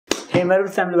Hey my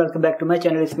roots family, welcome back to my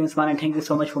channel. It's me Usman and thank you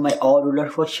so much for my all ruler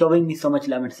for showing me so much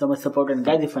love and so much support. And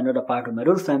guys, if you're not a part of my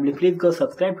roots family, please go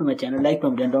subscribe to my channel, like,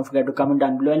 comment, and don't forget to comment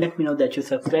down below and let me know that you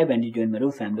subscribe and you join my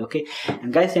roots family. Okay,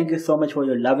 and guys, thank you so much for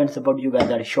your love and support. You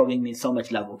guys are showing me so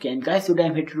much love. Okay, and guys, today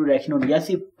I'm here to do reaction on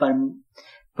Yassi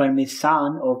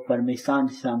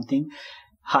Pressman something.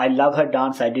 I love her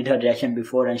dance. I did her reaction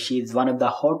before and she is one of the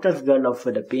hottest girl of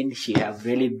Philippines. She have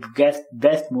really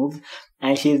best moves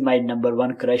and she is my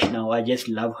 #1 crush now. I just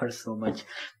love her so much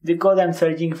because I'm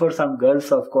searching for some girls.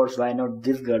 So of course, why not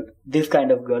this girl, this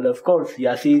kind of girl? Of course,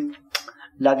 Yassi,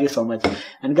 love you so much.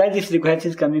 And guys, this request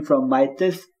is coming from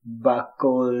Maitis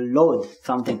Bacolod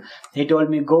something. He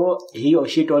or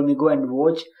she told me go and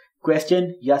watch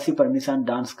question Yassi Pressman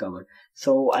dance cover.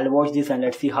 So I'll watch this and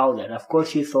let's see how that. Of course,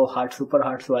 she's so hot, super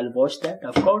hot. So I'll watch that.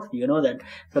 Of course, you know that.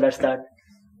 So let's start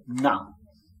now.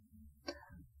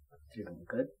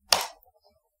 Good.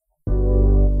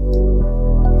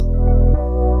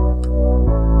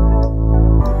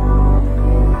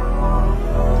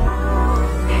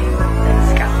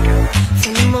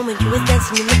 From the moment you were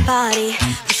dancing in the party,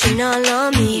 pushing all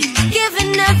on me,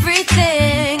 giving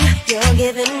everything. You're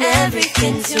giving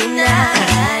everything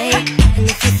tonight. And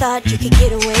if you thought you could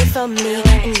get away from me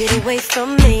and get away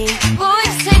from me,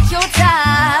 boys, take your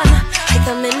time. You're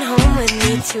coming home with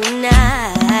me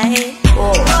tonight.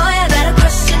 Boy, I got a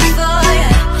question for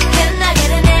you. Can I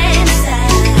get an answer?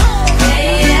 Yeah,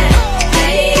 yeah,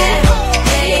 yeah, yeah,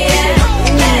 yeah,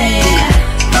 yeah.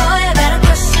 Boy, I got a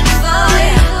question for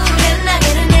you. Can I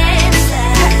get an answer?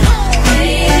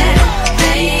 Yeah,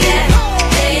 yeah, yeah,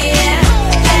 yeah,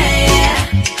 yeah.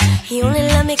 He only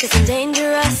love me 'cause I'm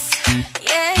dangerous.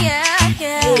 Yeah, yeah,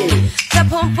 yeah. That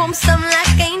pump pump some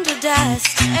like angel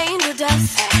dust, angel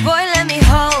dust. Boy, let me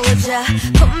hold ya,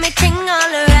 put me king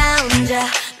all around ya,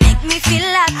 make me feel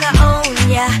like I own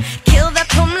ya. Kill that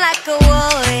pump like a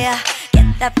warrior, get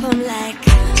that pump like.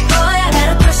 Boy, I got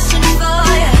a question for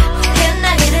ya. Can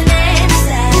I get an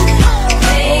answer?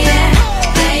 Yeah, yeah,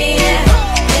 yeah, yeah,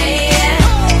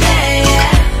 yeah,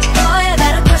 yeah. Boy, I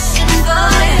got a question for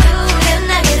ya. Can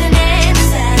I get an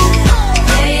answer?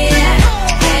 Yeah, yeah.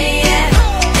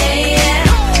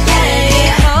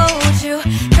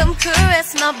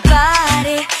 My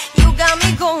body, you got me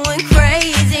going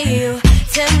crazy. You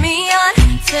turn me on,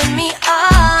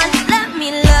 let me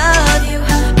love you.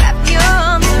 Wrap your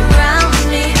arms around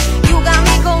me. You got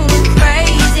me going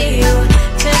crazy. You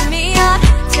turn me on,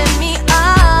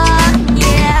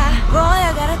 yeah. Boy,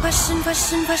 I got a question. Got me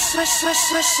going crazy.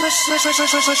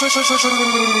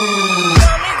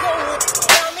 Got me going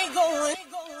crazy.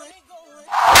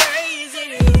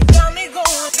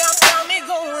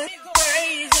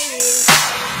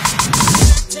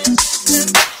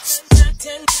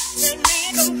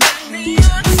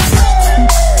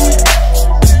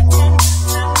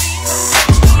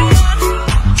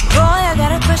 Boy, I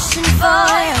got a question for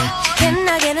you. Can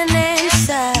I get an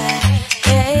answer?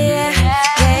 Yeah, yeah,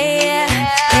 yeah, yeah,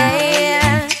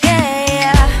 yeah, yeah,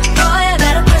 yeah. Boy, I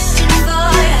got a question for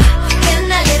you. Can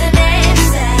I get an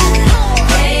answer?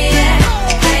 Yeah, yeah,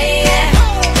 yeah, yeah,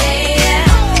 yeah,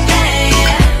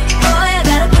 yeah. Boy, I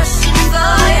got a question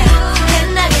for you. Can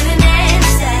I get an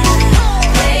answer?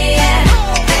 Yeah, yeah,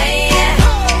 yeah, yeah,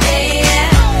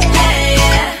 yeah,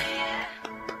 yeah.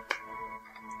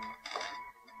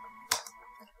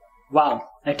 Wow,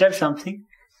 I tell something.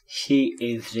 She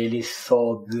is really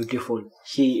so beautiful.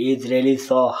 She is really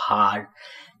so hard.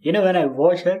 You know, when I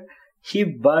watch her, she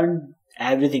burned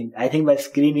everything. I think my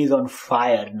screen is on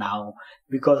fire now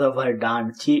because of her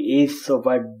dance. She is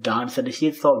super dancer. She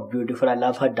is so beautiful. I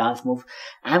love her dance move.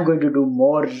 I'm going to do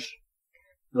more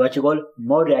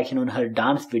reaction on her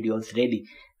dance videos. Really,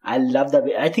 I love the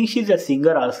way. I think she's a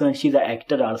singer also and she's an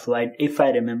actor also. If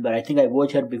I remember, I think I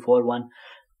watched her before one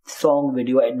song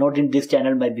video, not in this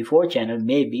channel, my before channel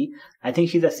maybe. I think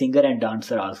she's a singer and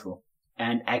dancer also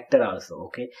and actor also.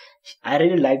 Okay, I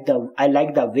really like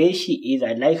the way she is.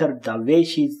 I like her, the way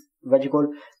she's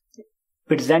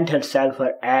present herself.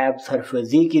 Her abs, her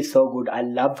physique is so good. I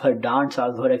love her dance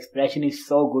also. Her expression is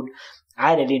so good.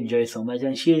 I really enjoy so much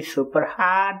and she is super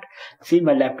hot. See,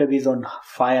 my laptop is on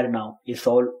fire now. It's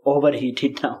all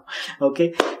overheated now.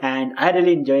 Okay, and I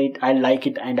really enjoy it. I like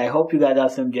it and I hope you guys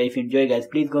also enjoy. If you enjoy, guys,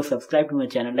 please go subscribe to my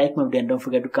channel, like my video, and don't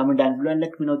forget to comment down below and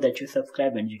let me know that you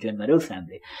subscribe and you join my real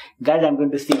family. Guys, I'm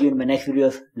going to see you in my next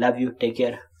videos. Love you. Take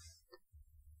care.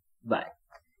 Bye.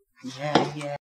 Yeah.